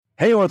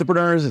Hey,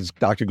 Orthopreneurs, it's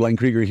Dr. Glenn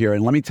Krieger here,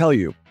 and let me tell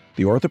you,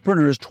 the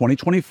Orthopreneurs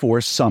 2024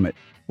 Summit,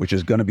 which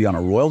is going to be on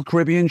a Royal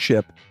Caribbean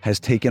ship,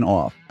 has taken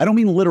off. I don't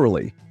mean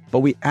literally, but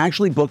we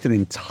actually booked an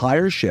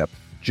entire ship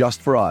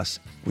just for us.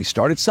 We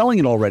started selling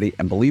it already,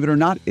 and believe it or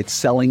not, it's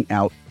selling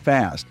out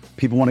fast.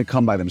 People want to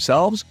come by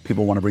themselves,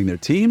 people want to bring their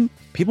team,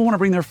 people want to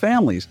bring their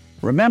families.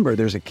 Remember,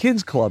 there's a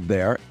kids club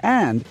there,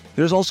 and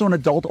there's also an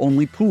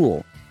adult-only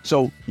pool.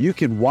 So you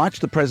can watch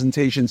the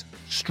presentations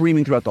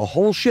streaming throughout the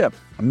whole ship.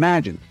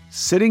 Imagine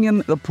sitting in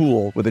the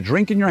pool with a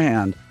drink in your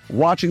hand,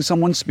 watching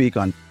someone speak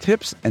on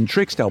tips and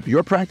tricks to help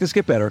your practice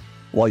get better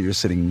while you're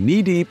sitting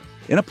knee-deep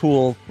in a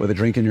pool with a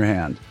drink in your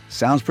hand.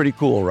 Sounds pretty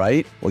cool,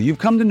 right? Well, you've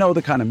come to know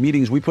the kind of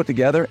meetings we put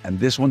together, and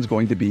this one's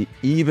going to be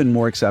even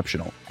more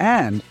exceptional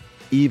and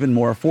even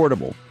more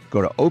affordable.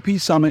 Go to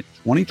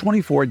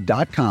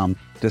opsummit2024.com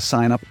to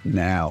sign up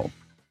now.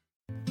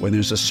 When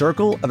there's a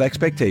circle of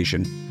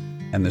expectation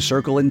and the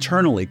circle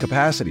internally,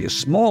 capacity, is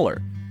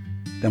smaller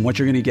than what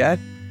you're going to get,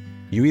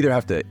 you either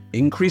have to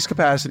increase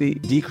capacity,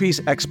 decrease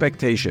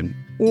expectation,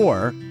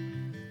 or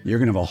you're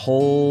going to have a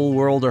whole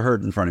world of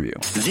hurt in front of you.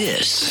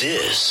 This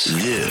is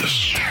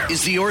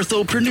the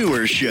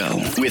Orthopreneur Show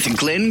with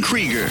Glenn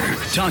Krieger,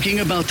 talking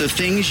about the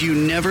things you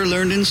never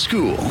learned in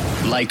school,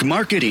 like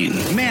marketing,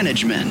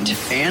 management,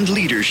 and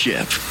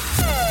leadership.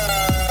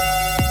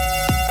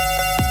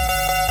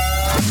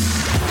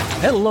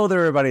 Hello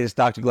there, everybody. It's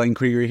Dr. Glenn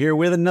Krieger here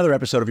with another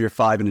episode of your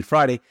 5-Minute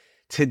Friday.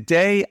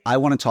 Today, I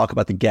want to talk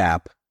about the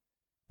gap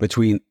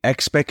between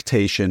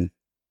expectation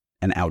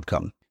and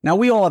outcome. Now,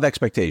 we all have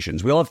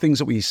expectations. We all have things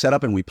that we set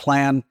up and we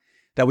plan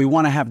that we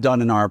want to have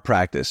done in our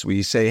practice.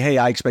 We say, hey,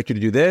 I expect you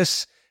to do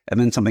this, and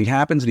then something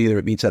happens, and either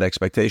it meets that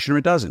expectation or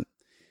it doesn't.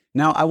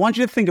 Now, I want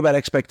you to think about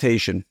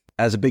expectation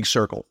as a big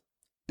circle,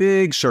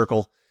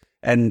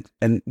 and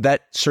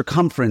that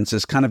circumference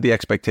is kind of the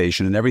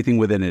expectation, and everything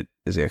within it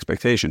is the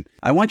expectation.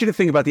 I want you to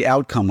think about the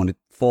outcome when it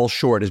falls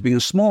short as being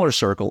a smaller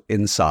circle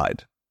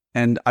inside.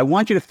 And I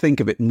want you to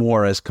think of it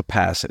more as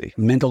capacity,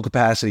 mental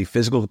capacity,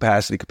 physical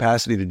capacity,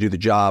 capacity to do the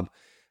job.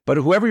 But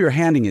whoever you're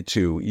handing it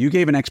to, you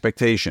gave an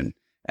expectation.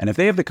 And if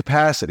they have the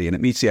capacity and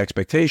it meets the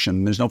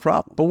expectation, there's no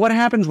problem. But what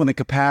happens when the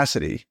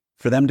capacity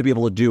for them to be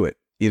able to do it,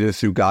 either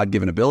through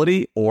God-given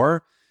ability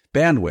or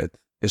bandwidth,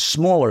 is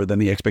smaller than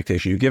the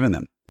expectation you've given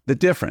them? The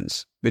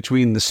difference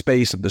between the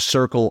space of the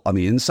circle on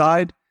the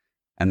inside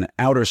and the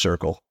outer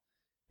circle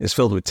is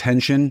filled with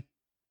tension,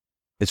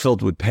 it's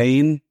filled with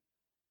pain,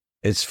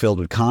 it's filled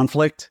with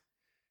conflict,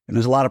 and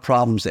there's a lot of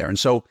problems there. And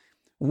so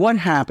what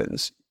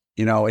happens,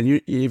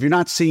 if you're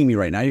not seeing me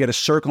right now, you got a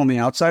circle on the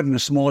outside and a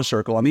smaller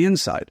circle on the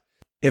inside.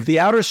 If the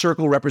outer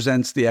circle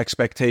represents the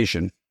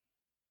expectation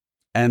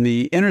and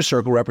the inner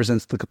circle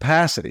represents the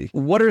capacity,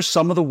 what are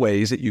some of the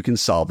ways that you can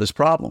solve this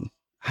problem?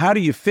 How do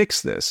you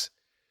fix this?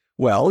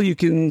 Well, you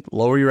can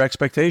lower your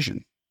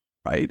expectation,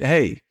 right?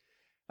 Hey,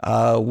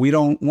 we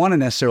don't want to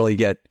necessarily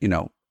get,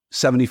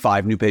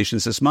 75 new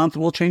patients this month.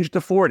 We'll change it to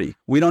 40.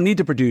 We don't need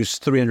to produce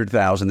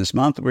 300,000 this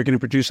month. We're going to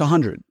produce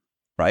 100,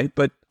 right?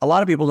 But a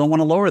lot of people don't want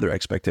to lower their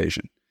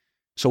expectation.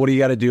 So what do you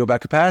got to do about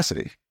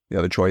capacity? The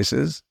other choice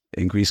is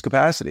increase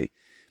capacity.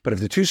 But if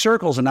the two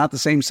circles are not the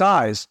same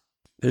size,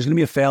 there's going to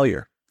be a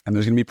failure and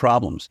there's going to be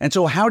problems. And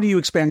so how do you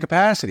expand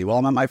capacity? Well,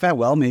 I'm at my fat.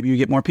 Well, maybe you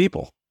get more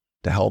people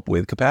to help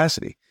with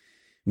capacity.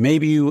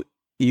 Maybe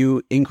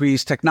you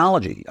increase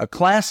technology. A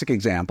classic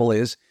example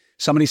is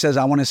somebody says,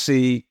 I want to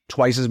see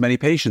twice as many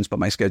patients, but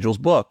my schedule's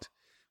booked.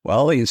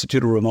 Well, they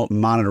institute a remote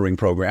monitoring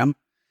program,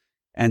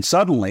 and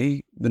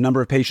suddenly the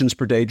number of patients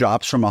per day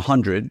drops from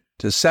 100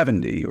 to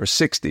 70 or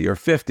 60 or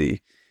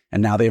 50,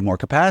 and now they have more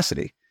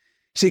capacity.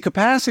 See,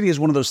 capacity is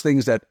one of those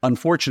things that,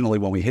 unfortunately,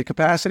 when we hit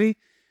capacity,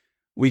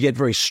 we get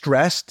very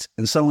stressed,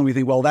 and suddenly we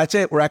think, well, that's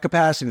it. We're at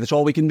capacity. That's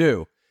all we can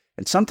do.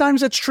 And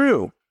sometimes that's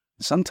true.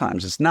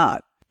 Sometimes it's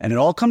not. And it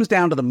all comes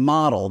down to the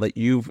model that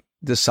you've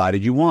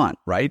decided you want,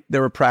 right?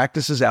 There are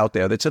practices out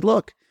there that said,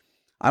 look,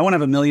 I want to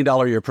have $1 million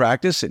a year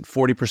practice at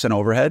 40%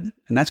 overhead,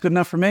 and that's good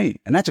enough for me.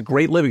 And that's a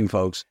great living,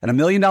 folks. And $1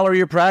 million a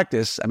year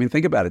practice, I mean,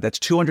 think about it. That's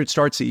 200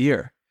 starts a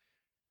year,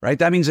 right?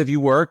 That means if you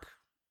work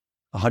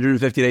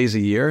 150 days a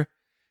year,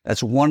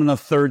 that's 1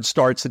 1/3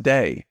 starts a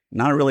day.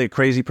 Not really a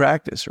crazy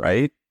practice,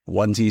 right?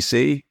 1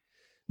 TC,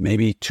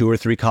 maybe 2 or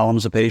 3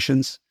 columns of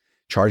patients,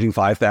 charging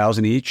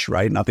 $5,000 each,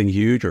 right? Nothing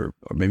huge, or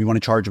maybe you want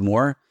to charge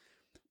more.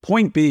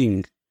 Point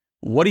being,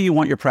 what do you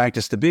want your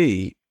practice to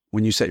be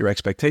when you set your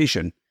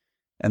expectation?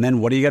 And then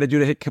what do you got to do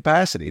to hit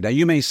capacity? Now,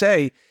 you may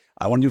say,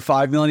 I want to do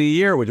 $5 million a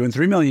year. We're doing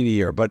 $3 million a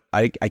year, but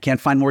I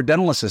can't find more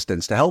dental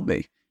assistants to help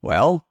me.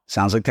 Well,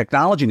 sounds like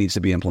technology needs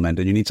to be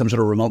implemented. You need some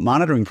sort of remote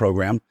monitoring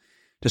program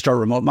to start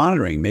remote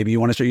monitoring. Maybe you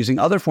want to start using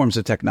other forms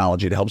of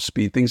technology to help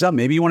speed things up.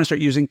 Maybe you want to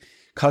start using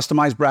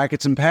customized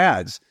brackets and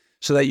pads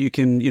so that you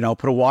can,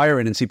 put a wire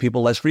in and see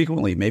people less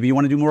frequently. Maybe you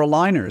want to do more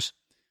aligners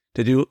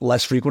to do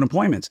less frequent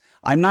appointments.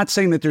 I'm not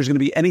saying that there's going to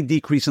be any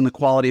decrease in the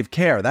quality of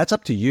care. That's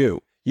up to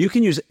you. You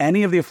can use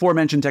any of the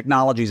aforementioned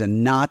technologies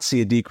and not see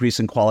a decrease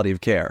in quality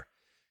of care.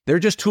 They're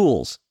just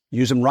tools.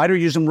 Use them right or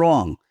use them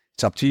wrong.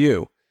 It's up to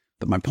you.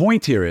 But my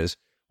point here is,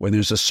 when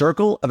there's a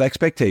circle of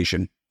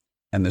expectation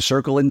and the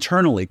circle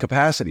internally,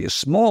 capacity, is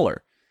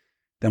smaller,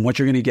 then what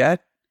you're going to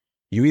get,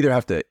 you either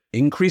have to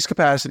increase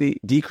capacity,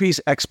 decrease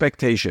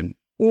expectation,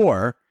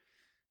 or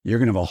you're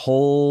going to have a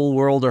whole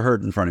world of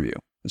hurt in front of you.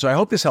 And so I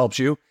hope this helps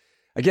you.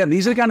 Again,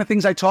 these are the kind of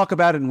things I talk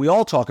about and we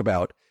all talk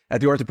about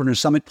at the Orthopreneur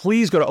Summit.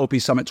 Please go to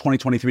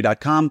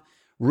opsummit2023.com.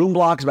 Room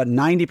block is about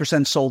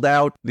 90% sold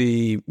out.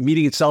 The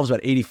meeting itself is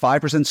about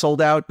 85%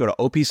 sold out. Go to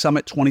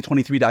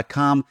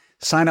opsummit2023.com.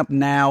 Sign up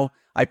now.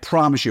 I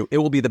promise you, it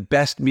will be the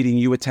best meeting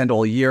you attend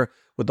all year,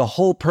 with the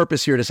whole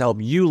purpose here to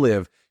help you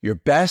live your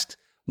best,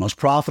 most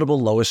profitable,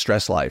 lowest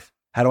stress life.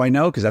 How do I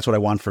know? Because that's what I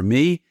want for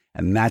me,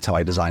 and that's how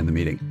I designed the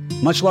meeting.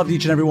 Much love to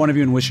each and every one of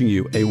you, and wishing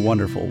you a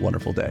wonderful,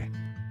 wonderful day.